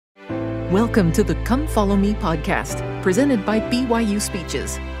Welcome to the Come Follow Me podcast, presented by BYU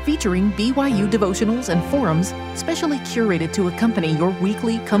Speeches, featuring BYU devotionals and forums specially curated to accompany your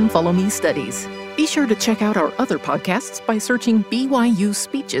weekly Come Follow Me studies. Be sure to check out our other podcasts by searching BYU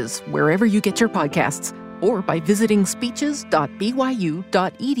Speeches wherever you get your podcasts, or by visiting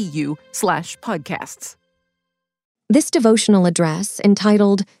speeches.byu.edu/podcasts. This devotional address,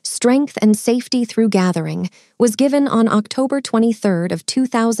 entitled Strength and Safety Through Gathering, was given on October 23rd of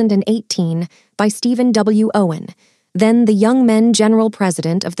 2018 by Stephen W. Owen, then the Young Men General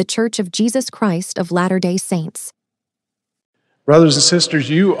President of the Church of Jesus Christ of Latter-day Saints. Brothers and sisters,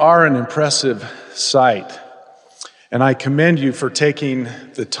 you are an impressive sight, and I commend you for taking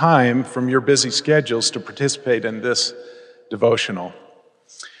the time from your busy schedules to participate in this devotional.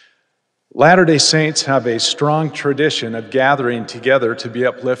 Latter-day Saints have a strong tradition of gathering together to be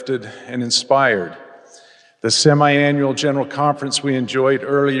uplifted and inspired. The semi-annual General Conference we enjoyed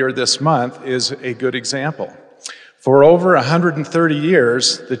earlier this month is a good example. For over 130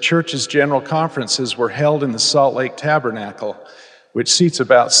 years, the church's General Conferences were held in the Salt Lake Tabernacle, which seats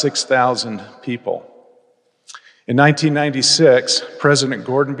about 6,000 people. In 1996, President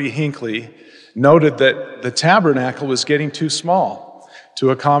Gordon B. Hinckley noted that the tabernacle was getting too small to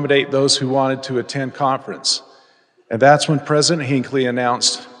accommodate those who wanted to attend conference. And that's when President Hinckley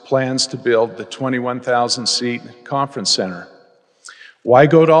announced plans to build the 21,000-seat conference center. Why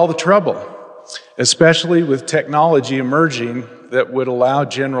go to all the trouble, especially with technology emerging that would allow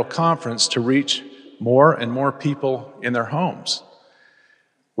General Conference to reach more and more people in their homes?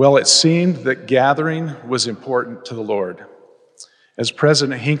 Well, it seemed that gathering was important to the Lord. As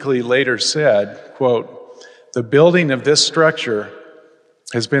President Hinckley later said, quote, "The building of this structure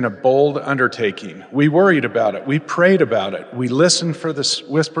has been a bold undertaking. We worried about it. We prayed about it. We listened for the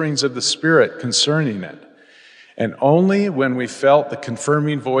whisperings of the Spirit concerning it. And only when we felt the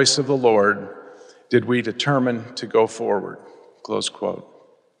confirming voice of the Lord did we determine to go forward." Close quote.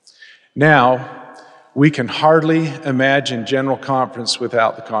 Now, we can hardly imagine General Conference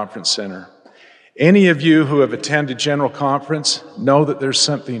without the Conference Center. Any of you who have attended General Conference know that there's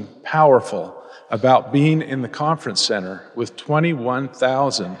something powerful about being in the Conference Center with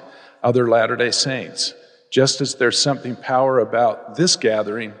 21,000 other Latter-day Saints, just as there's something power about this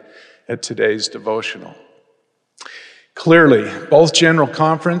gathering at today's devotional. Clearly, both General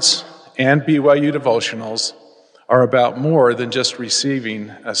Conference and BYU devotionals are about more than just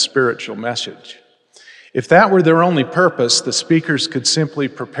receiving a spiritual message. If that were their only purpose, the speakers could simply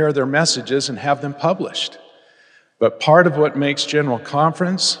prepare their messages and have them published. But part of what makes General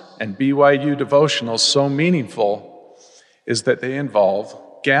Conference and BYU devotionals so meaningful is that they involve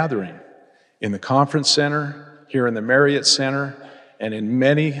gathering in the Conference Center, here in the Marriott Center, and in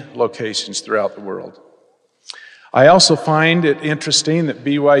many locations throughout the world. I also find it interesting that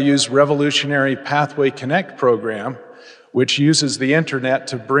BYU's revolutionary Pathway Connect program, which uses the internet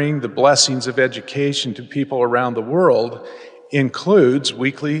to bring the blessings of education to people around the world, includes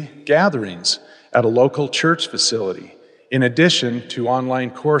weekly gatherings at a local church facility, in addition to online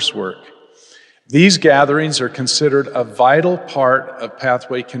coursework. These gatherings are considered a vital part of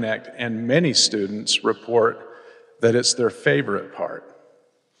Pathway Connect, and many students report that it's their favorite part.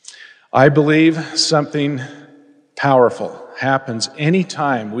 I believe something powerful happens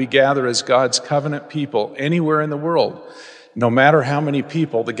anytime we gather as God's covenant people anywhere in the world, no matter how many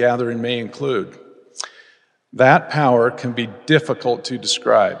people the gathering may include. That power can be difficult to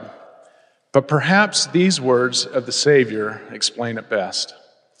describe. But perhaps these words of the Savior explain it best.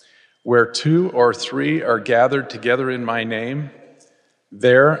 "Where 2 or 3 are gathered together in my name,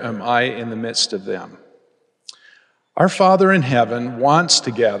 there am I in the midst of them." Our Father in heaven wants to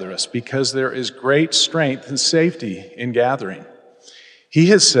gather us because there is great strength and safety in gathering. He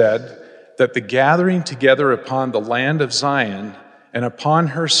has said that the gathering together upon the land of Zion and upon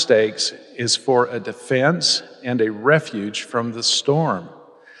her stakes is for a defense and a refuge from the storm.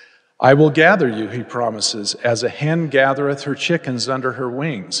 "I will gather you," he promises, "as a hen gathereth her chickens under her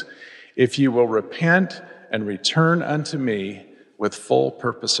wings, if you will repent and return unto me with full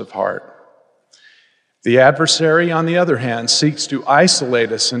purpose of heart." The adversary, on the other hand, seeks to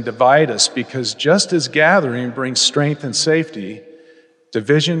isolate us and divide us because just as gathering brings strength and safety,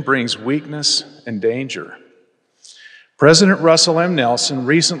 division brings weakness and danger. President Russell M. Nelson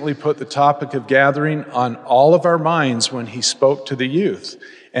recently put the topic of gathering on all of our minds when he spoke to the youth,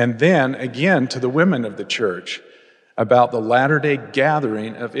 and then again to the women of the church, about the latter-day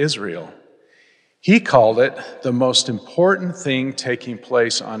gathering of Israel. He called it the most important thing taking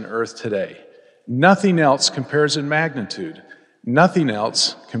place on earth today. Nothing else compares in magnitude. Nothing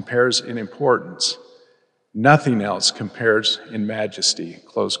else compares in importance. Nothing else compares in majesty,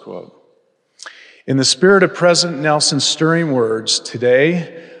 close quote. In the spirit of President Nelson's stirring words,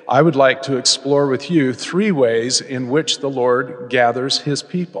 today I would like to explore with you 3 ways in which the Lord gathers his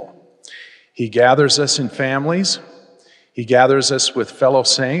people. He gathers us in families, he gathers us with fellow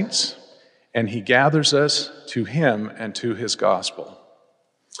saints, and he gathers us to him and to his gospel.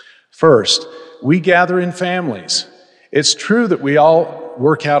 First, we gather in families. It's true that we all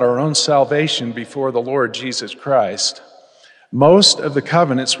work out our own salvation before the Lord Jesus Christ. Most of the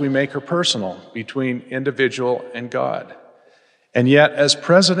covenants we make are personal, between individual and God. And yet, as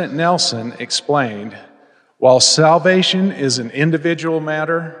President Nelson explained, while salvation is an individual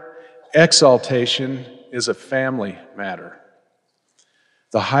matter, exaltation is a family matter.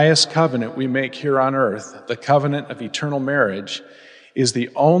 The highest covenant we make here on earth, the covenant of eternal marriage, is the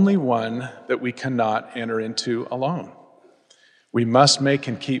only one that we cannot enter into alone. We must make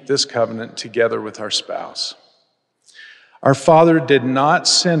and keep this covenant together with our spouse. Our Father did not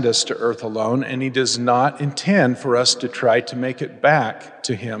send us to earth alone, and he does not intend for us to try to make it back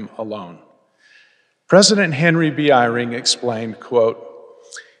to him alone. President Henry B. Eyring explained, quote,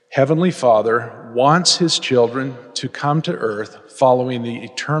 "Heavenly Father wants his children to come to earth following the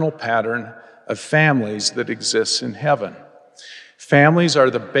eternal pattern of families that exists in heaven. Families are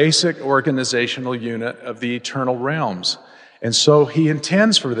the basic organizational unit of the eternal realms, and so he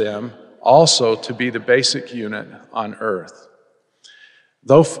intends for them also to be the basic unit on earth.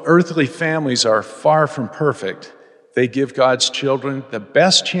 Though earthly families are far from perfect, they give God's children the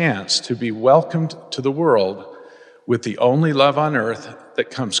best chance to be welcomed to the world with the only love on earth that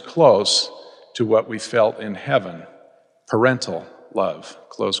comes close to what we felt in heaven, parental love,"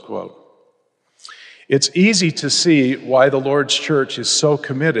 close quote. It's easy to see why the Lord's church is so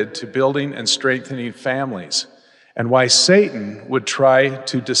committed to building and strengthening families, and why Satan would try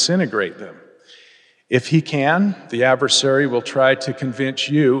to disintegrate them. If he can, the adversary will try to convince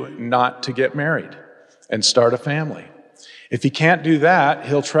you not to get married and start a family. If he can't do that,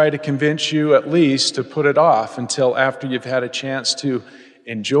 he'll try to convince you at least to put it off until after you've had a chance to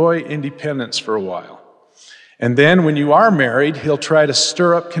enjoy independence for a while. And then when you are married, he'll try to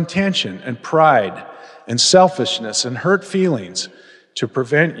stir up contention and pride and selfishness and hurt feelings to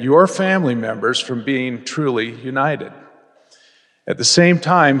prevent your family members from being truly united. At the same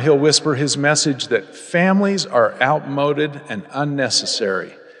time, he'll whisper his message that families are outmoded and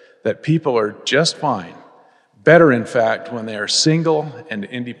unnecessary, that people are just fine, better in fact when they are single and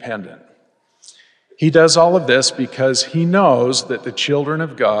independent. He does all of this because he knows that the children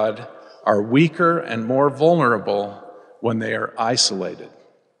of God are weaker and more vulnerable when they are isolated.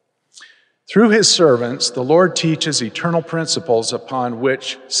 Through his servants, the Lord teaches eternal principles upon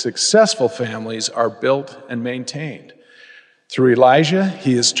which successful families are built and maintained. Through Elijah,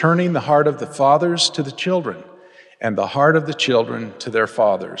 he is turning the heart of the fathers to the children, and the heart of the children to their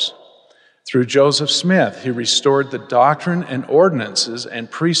fathers. Through Joseph Smith, he restored the doctrine and ordinances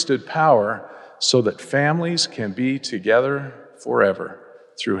and priesthood power so that families can be together forever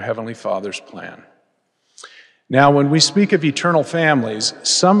through Heavenly Father's plan. Now, when we speak of eternal families,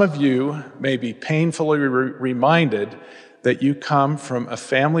 some of you may be painfully reminded that you come from a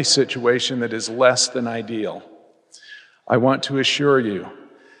family situation that is less than ideal. I want to assure you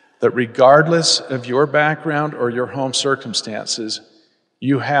that regardless of your background or your home circumstances,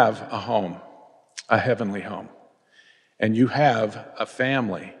 you have a home, a heavenly home, and you have a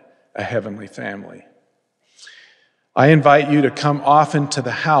family, a heavenly family. I invite you to come often to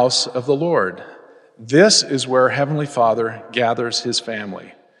the house of the Lord. This is where Heavenly Father gathers his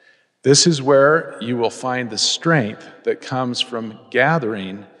family. This is where you will find the strength that comes from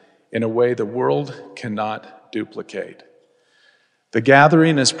gathering in a way the world cannot duplicate. The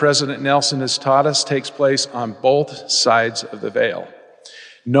gathering, as President Nelson has taught us, takes place on both sides of the veil.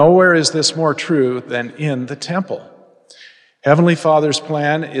 Nowhere is this more true than in the temple. Heavenly Father's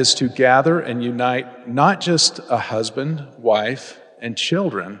plan is to gather and unite not just a husband, wife, and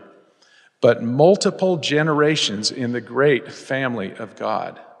children, but multiple generations in the great family of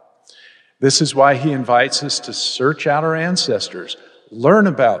God. This is why he invites us to search out our ancestors, learn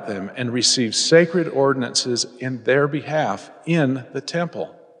about them, and receive sacred ordinances in their behalf in the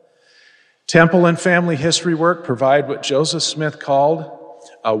temple. Temple and family history work provide what Joseph Smith called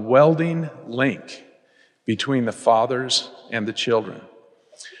a welding link between the fathers and the children.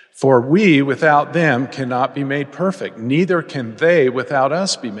 For we, without them, cannot be made perfect. Neither can they, without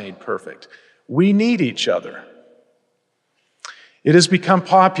us, be made perfect. We need each other. It has become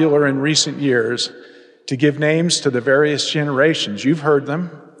popular in recent years to give names to the various generations. You've heard them: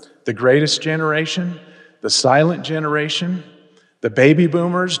 the greatest generation, the silent generation, the baby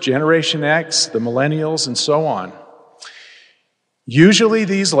boomers, Generation X, the millennials, and so on. Usually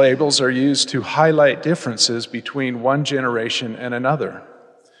these labels are used to highlight differences between one generation and another.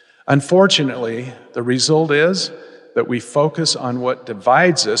 Unfortunately, the result is that we focus on what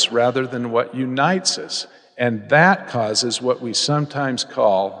divides us rather than what unites us, and that causes what we sometimes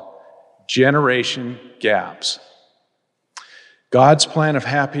call generation gaps. God's plan of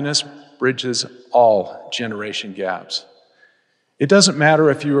happiness bridges all generation gaps. It doesn't matter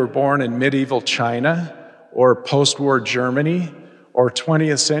if you were born in medieval China or post-war Germany or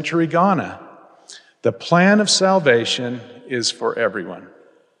 20th century Ghana. The plan of salvation is for everyone.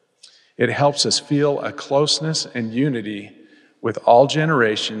 It helps us feel a closeness and unity with all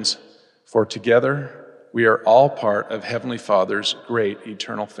generations, for together we are all part of Heavenly Father's great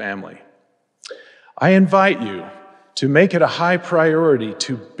eternal family. I invite you to make it a high priority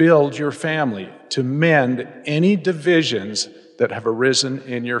to build your family, to mend any divisions that have arisen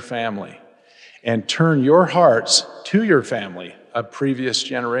in your family, and turn your hearts to your family of previous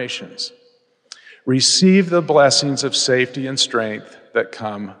generations. Receive the blessings of safety and strength that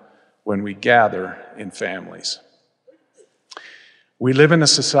come when we gather in families. We live in a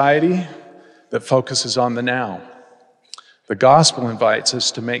society that focuses on the now. The gospel invites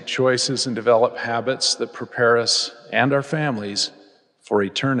us to make choices and develop habits that prepare us and our families for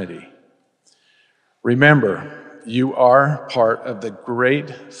eternity. Remember, you are part of the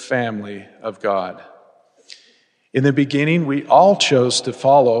great family of God. In the beginning, we all chose to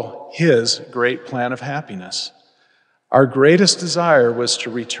follow His great plan of happiness. Our greatest desire was to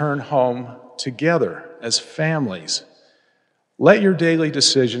return home together as families. Let your daily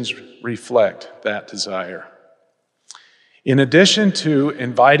decisions reflect that desire. In addition to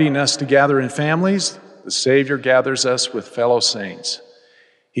inviting us to gather in families, the Savior gathers us with fellow saints.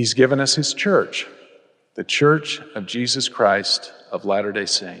 He's given us His church, the Church of Jesus Christ of Latter-day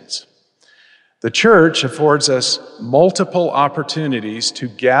Saints. The church affords us multiple opportunities to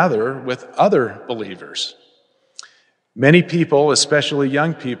gather with other believers. Many people, especially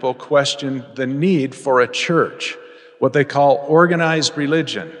young people, question the need for a church, what they call organized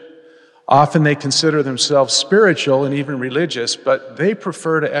religion. Often they consider themselves spiritual and even religious, but they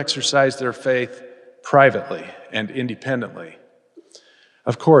prefer to exercise their faith privately and independently.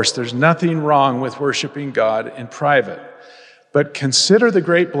 Of course, there's nothing wrong with worshiping God in private, but consider the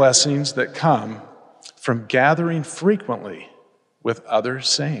great blessings that come from gathering frequently with other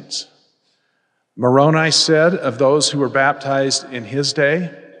saints. Moroni said of those who were baptized in his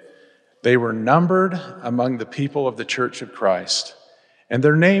day, they were numbered among the people of the Church of Christ, and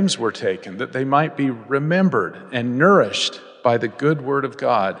their names were taken that they might be remembered and nourished by the good word of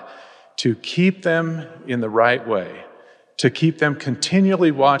God to keep them in the right way, to keep them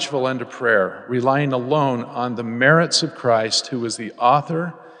continually watchful unto prayer, relying alone on the merits of Christ, who was the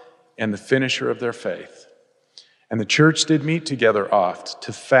author and the finisher of their faith. And the church did meet together oft,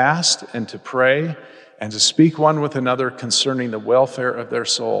 to fast and to pray, and to speak one with another concerning the welfare of their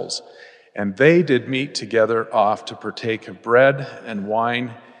souls. And they did meet together oft to partake of bread and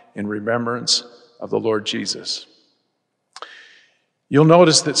wine in remembrance of the Lord Jesus. You'll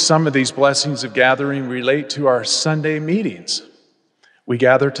notice that some of these blessings of gathering relate to our Sunday meetings. We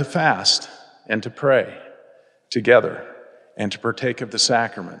gather to fast and to pray together and to partake of the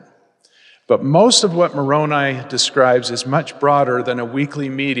sacrament. But most of what Moroni describes is much broader than a weekly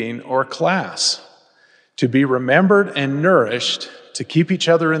meeting or class. To be remembered and nourished, to keep each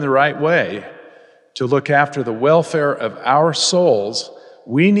other in the right way, to look after the welfare of our souls,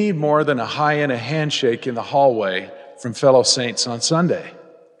 we need more than a hi and a handshake in the hallway from fellow saints on Sunday.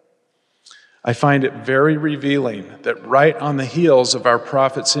 I find it very revealing that right on the heels of our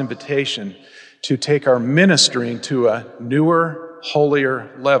prophet's invitation to take our ministering to a newer,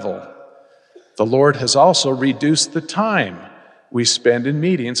 holier level, the Lord has also reduced the time we spend in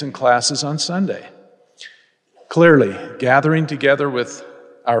meetings and classes on Sunday. Clearly, gathering together with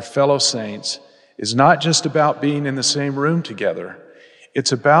our fellow saints is not just about being in the same room together.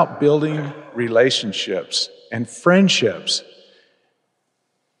 It's about building relationships and friendships,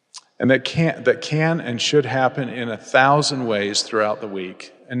 and that can and should happen in 1,000 ways throughout the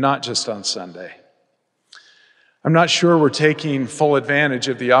week, and not just on Sunday. I'm not sure we're taking full advantage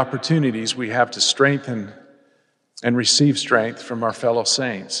of the opportunities we have to strengthen and receive strength from our fellow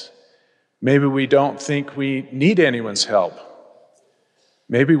saints. Maybe we don't think we need anyone's help.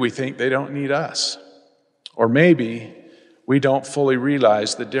 Maybe we think they don't need us. Or maybe we don't fully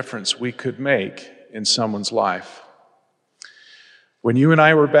realize the difference we could make in someone's life. When you and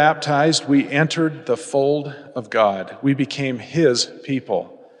I were baptized, we entered the fold of God. We became His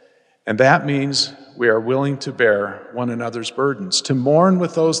people. And that means we are willing to bear one another's burdens, to mourn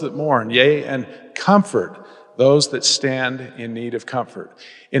with those that mourn, yea, and comfort those that stand in need of comfort.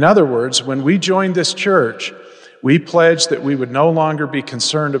 In other words, when we joined this church, we pledged that we would no longer be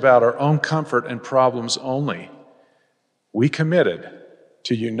concerned about our own comfort and problems only. We committed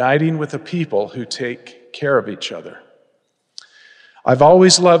to uniting with a people who take care of each other. I've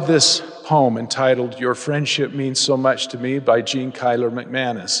always loved this poem entitled "Your Friendship Means So Much to Me" by Jean Kyler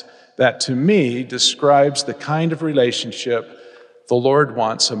McManus, that to me describes the kind of relationship the Lord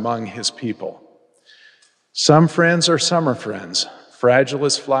wants among his people. Some friends are summer friends, fragile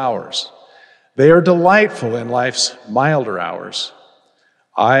as flowers. They are delightful in life's milder hours.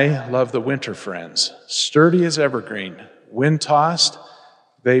 I love the winter friends, sturdy as evergreen, wind-tossed,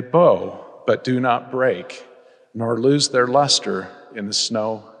 they bow but do not break, nor lose their luster in the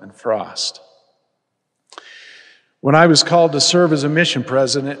snow and frost. When I was called to serve as a mission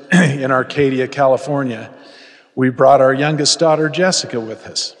president in Arcadia, California, we brought our youngest daughter, Jessica, with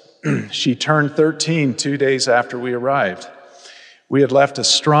us. She turned 13 2 days after we arrived. We had left a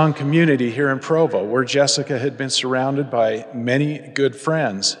strong community here in Provo, where Jessica had been surrounded by many good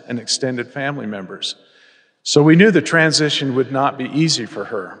friends and extended family members. So we knew the transition would not be easy for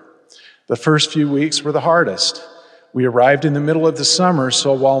her. The first few weeks were the hardest. We arrived in the middle of the summer,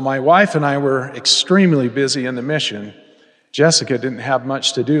 so while my wife and I were extremely busy in the mission, Jessica didn't have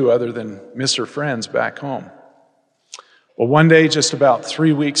much to do other than miss her friends back home. Well, one day, just about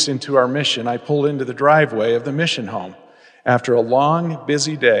 3 weeks into our mission, I pulled into the driveway of the mission home after a long,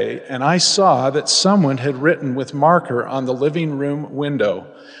 busy day, and I saw that someone had written with marker on the living room window,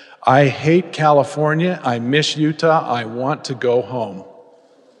 "I hate California, I miss Utah, I want to go home."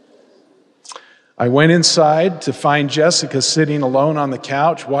 I went inside to find Jessica sitting alone on the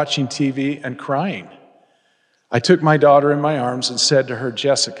couch, watching TV and crying. I took my daughter in my arms and said to her,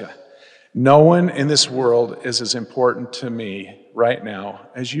 "Jessica, no one in this world is as important to me right now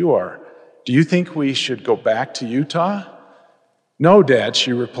as you are. Do you think we should go back to Utah?" "No, Dad,"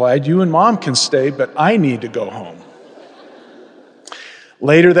 she replied. "You and Mom can stay, but I need to go home."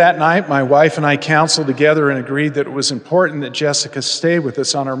 Later that night, my wife and I counseled together and agreed that it was important that Jessica stay with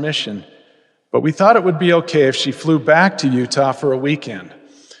us on our mission. But we thought it would be okay if she flew back to Utah for a weekend.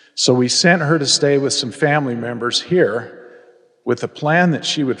 So we sent her to stay with some family members here with the plan that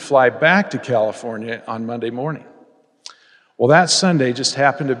she would fly back to California on Monday morning. Well, that Sunday just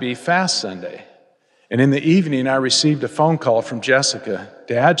happened to be Fast Sunday. And in the evening, I received a phone call from Jessica.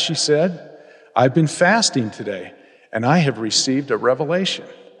 "Dad," she said, "I've been fasting today, and I have received a revelation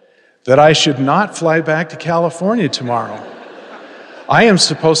that I should not fly back to California tomorrow. I am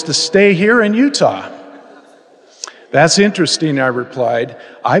supposed to stay here in Utah." "That's interesting," I replied.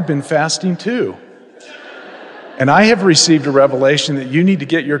 "I've been fasting too. And I have received a revelation that you need to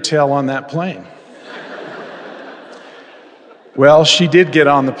get your tail on that plane." Well, she did get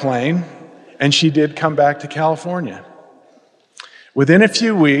on the plane, and she did come back to California. Within a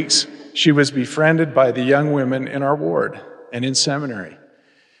few weeks, she was befriended by the young women in our ward and in seminary.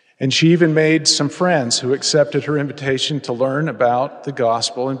 And she even made some friends who accepted her invitation to learn about the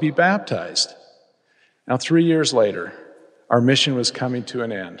gospel and be baptized. Now, 3 years later, our mission was coming to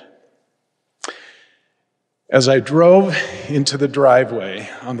an end. As I drove into the driveway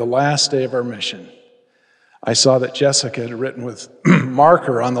on the last day of our mission, I saw that Jessica had written with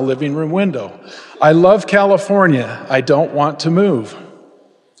marker on the living room window, "I love California, I don't want to move."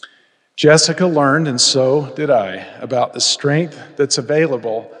 Jessica learned, and so did I, about the strength that's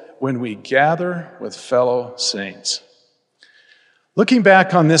available when we gather with fellow saints. Looking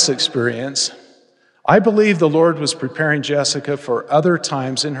back on this experience, I believe the Lord was preparing Jessica for other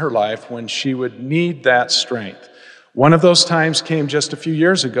times in her life when she would need that strength. One of those times came just a few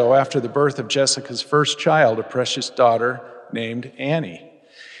years ago after the birth of Jessica's first child, a precious daughter named Annie.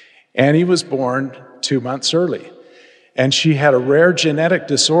 Annie was born 2 months early, and she had a rare genetic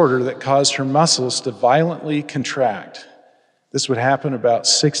disorder that caused her muscles to violently contract. This would happen about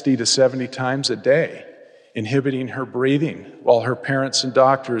 60 to 70 times a day, inhibiting her breathing, while her parents and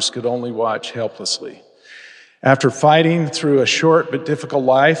doctors could only watch helplessly. After fighting through a short but difficult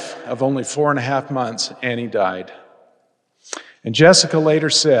life of only 4.5 months, Annie died. And Jessica later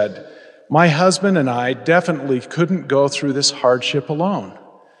said, "My husband and I definitely couldn't go through this hardship alone.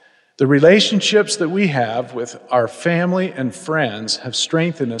 The relationships that we have with our family and friends have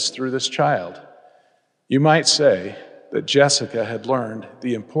strengthened us through this child." You might say that Jessica had learned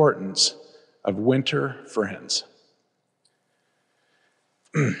the importance of winter friends.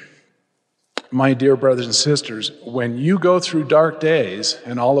 My dear brothers and sisters, when you go through dark days,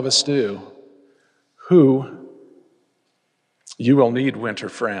 and all of us do, you will need winter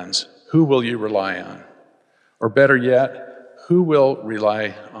friends. Who will you rely on? Or better yet, who will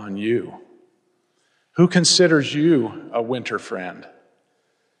rely on you? Who considers you a winter friend?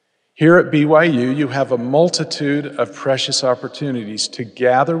 Here at BYU, you have a multitude of precious opportunities to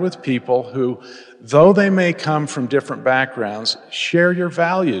gather with people who, though they may come from different backgrounds, share your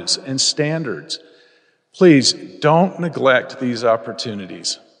values and standards. Please don't neglect these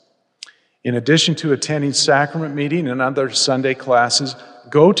opportunities. In addition to attending sacrament meeting and other Sunday classes,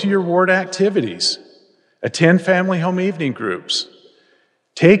 go to your ward activities. Attend family home evening groups.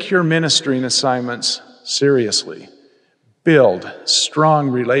 Take your ministering assignments seriously. Build strong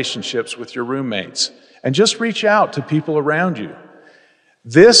relationships with your roommates, and just reach out to people around you.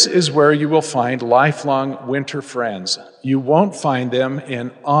 This is where you will find lifelong winter friends. You won't find them in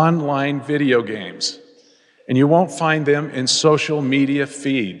online video games, and you won't find them in social media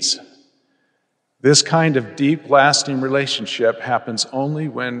feeds. This kind of deep, lasting relationship happens only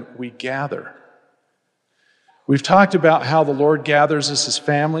when we gather. We've talked about how the Lord gathers us as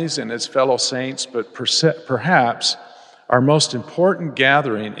families and as fellow saints, but perhaps our most important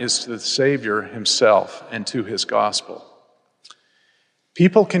gathering is to the Savior himself and to his gospel.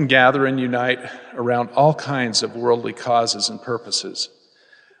 People can gather and unite around all kinds of worldly causes and purposes.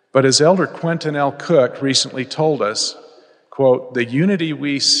 But as Elder Quentin L. Cook recently told us, quote, "The unity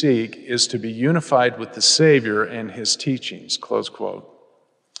we seek is to be unified with the Savior and his teachings," close quote.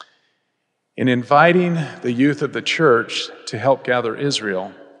 In inviting the youth of the church to help gather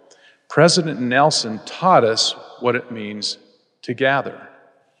Israel, President Nelson taught us what it means to gather.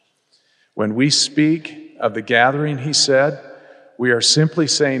 When we speak of the gathering, he said, we are simply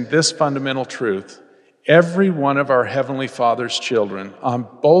saying this fundamental truth: every one of our Heavenly Father's children on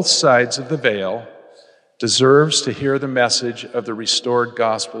both sides of the veil deserves to hear the message of the restored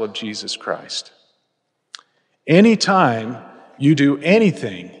gospel of Jesus Christ. Anytime you do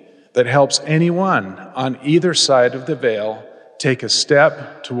anything that helps anyone on either side of the veil take a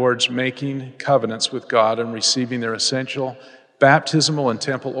step towards making covenants with God and receiving their essential baptismal and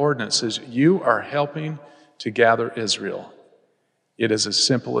temple ordinances, you are helping to gather Israel. It is as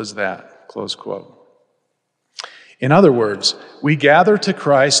simple as that, close quote. In other words, we gather to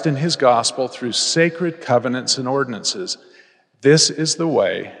Christ and his gospel through sacred covenants and ordinances. This is the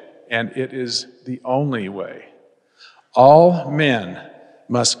way, and it is the only way. All men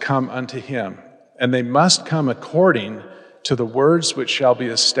must come unto him, and they must come according to the words which shall be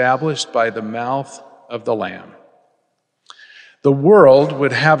established by the mouth of the Lamb. The world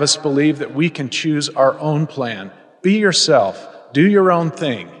would have us believe that we can choose our own plan. Be yourself, do your own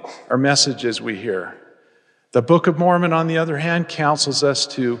thing, are messages we hear. The Book of Mormon, on the other hand, counsels us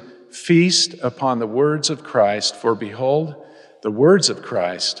to feast upon the words of Christ, for behold, the words of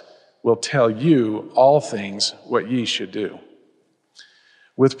Christ will tell you all things what ye should do.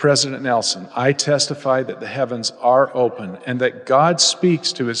 With President Nelson, I testify that the heavens are open and that God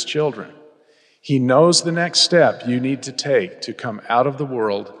speaks to his children. He knows the next step you need to take to come out of the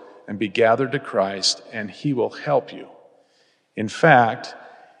world and be gathered to Christ, and he will help you. In fact,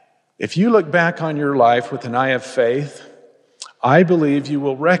 if you look back on your life with an eye of faith, I believe you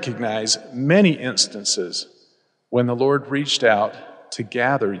will recognize many instances when the Lord reached out to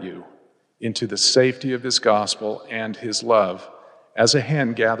gather you into the safety of his gospel and his love, as a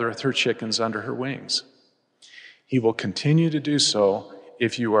hen gathereth her chickens under her wings. He will continue to do so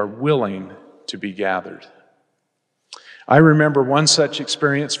if you are willing to be gathered. I remember one such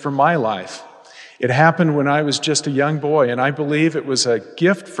experience from my life. It happened when I was just a young boy, and I believe it was a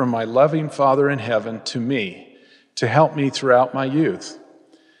gift from my loving Father in heaven to me to help me throughout my youth.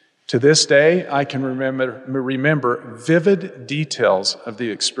 To this day, I can remember vivid details of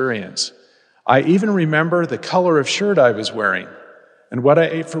the experience. I even remember the color of shirt I was wearing and what I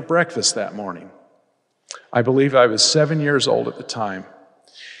ate for breakfast that morning. I believe I was 7 years old at the time.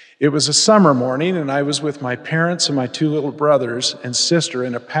 It was a summer morning, and I was with my parents and my 2 little brothers and sister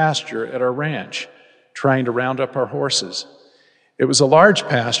in a pasture at our ranch, trying to round up our horses. It was a large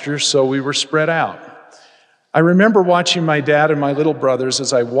pasture, so we were spread out. I remember watching my dad and my little brothers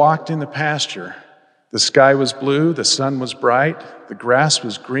as I walked in the pasture. The sky was blue, the sun was bright, the grass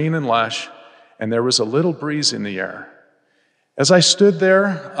was green and lush, and there was a little breeze in the air. As I stood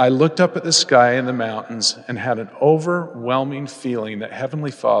there, I looked up at the sky and the mountains and had an overwhelming feeling that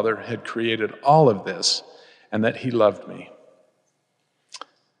Heavenly Father had created all of this and that he loved me.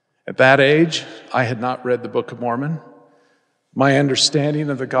 At that age, I had not read the Book of Mormon. My understanding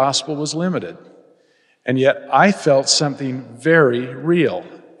of the gospel was limited, and yet I felt something very real,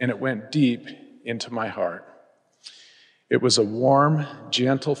 and it went deep into my heart. It was a warm,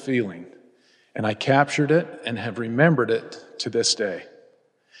 gentle feeling, and I captured it and have remembered it to this day.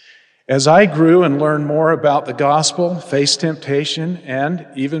 As I grew and learned more about the gospel, faced temptation, and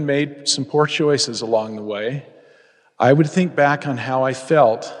even made some poor choices along the way, I would think back on how I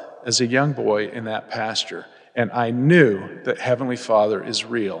felt as a young boy in that pasture, and I knew that Heavenly Father is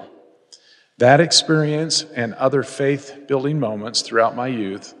real. That experience and other faith-building moments throughout my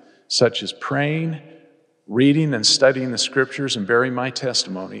youth, such as praying, reading and studying the scriptures and bearing my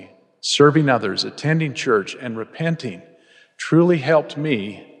testimony, serving others, attending church, and repenting, truly helped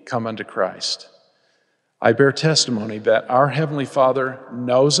me come unto Christ. I bear testimony that our Heavenly Father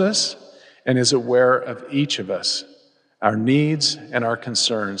knows us and is aware of each of us, our needs and our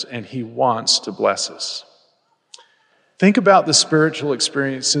concerns, and He wants to bless us. Think about the spiritual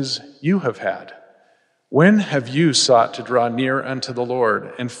experiences you have had. When have you sought to draw near unto the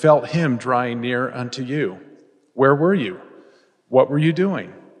Lord and felt Him drawing near unto you? Where were you? What were you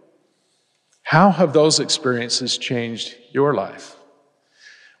doing? How have those experiences changed your life?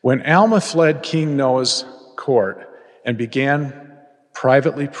 When Alma fled King Noah's court and began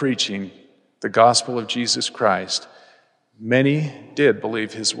privately preaching the gospel of Jesus Christ, many did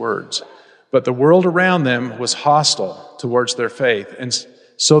believe his words, but the world around them was hostile towards their faith, and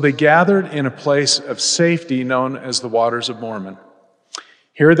so they gathered in a place of safety known as the Waters of Mormon.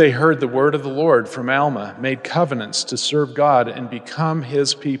 Here they heard the word of the Lord from Alma, made covenants to serve God and become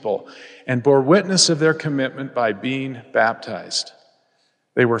His people, and bore witness of their commitment by being baptized.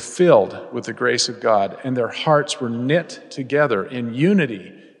 They were filled with the grace of God, and their hearts were knit together in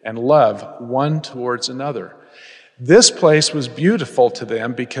unity and love one towards another. This place was beautiful to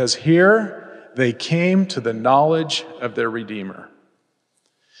them because here they came to the knowledge of their Redeemer.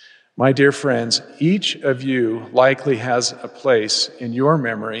 My dear friends, each of you likely has a place in your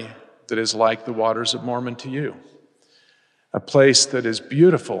memory that is like the Waters of Mormon to you, a place that is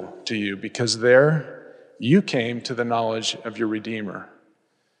beautiful to you because there you came to the knowledge of your Redeemer.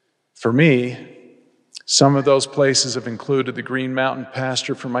 For me, some of those places have included the Green Mountain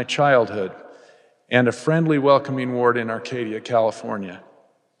pasture from my childhood and a friendly welcoming ward in Arcadia, California.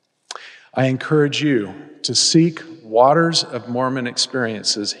 I encourage you to seek Waters of Mormon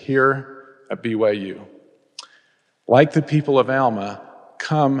experiences here at BYU. Like the people of Alma,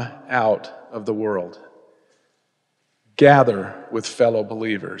 come out of the world. Gather with fellow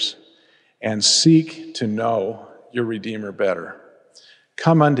believers and seek to know your Redeemer better.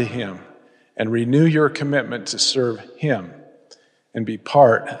 Come unto Him and renew your commitment to serve Him and be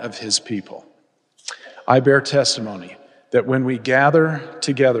part of His people. I bear testimony that when we gather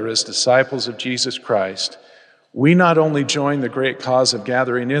together as disciples of Jesus Christ, we not only join the great cause of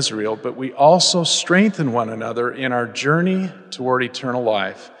gathering Israel, but we also strengthen one another in our journey toward eternal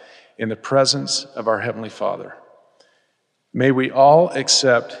life in the presence of our Heavenly Father. May we all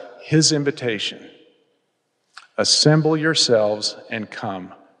accept His invitation. Assemble yourselves and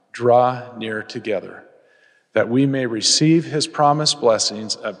come, draw near together, that we may receive His promised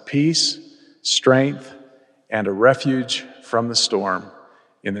blessings of peace, strength, and a refuge from the storm.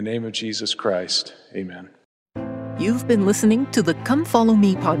 In the name of Jesus Christ, amen. You've been listening to the Come Follow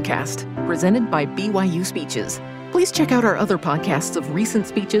Me podcast, presented by BYU Speeches. Please check out our other podcasts of recent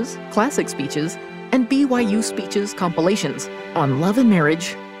speeches, classic speeches, and BYU Speeches compilations on love and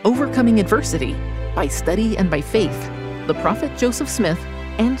marriage, overcoming adversity, by study and by faith, the prophet Joseph Smith,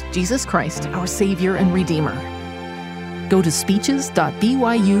 and Jesus Christ, our Savior and Redeemer. Go to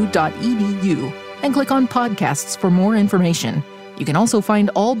speeches.byu.edu and click on podcasts for more information. You can also find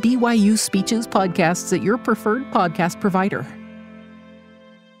all BYU Speeches podcasts at your preferred podcast provider.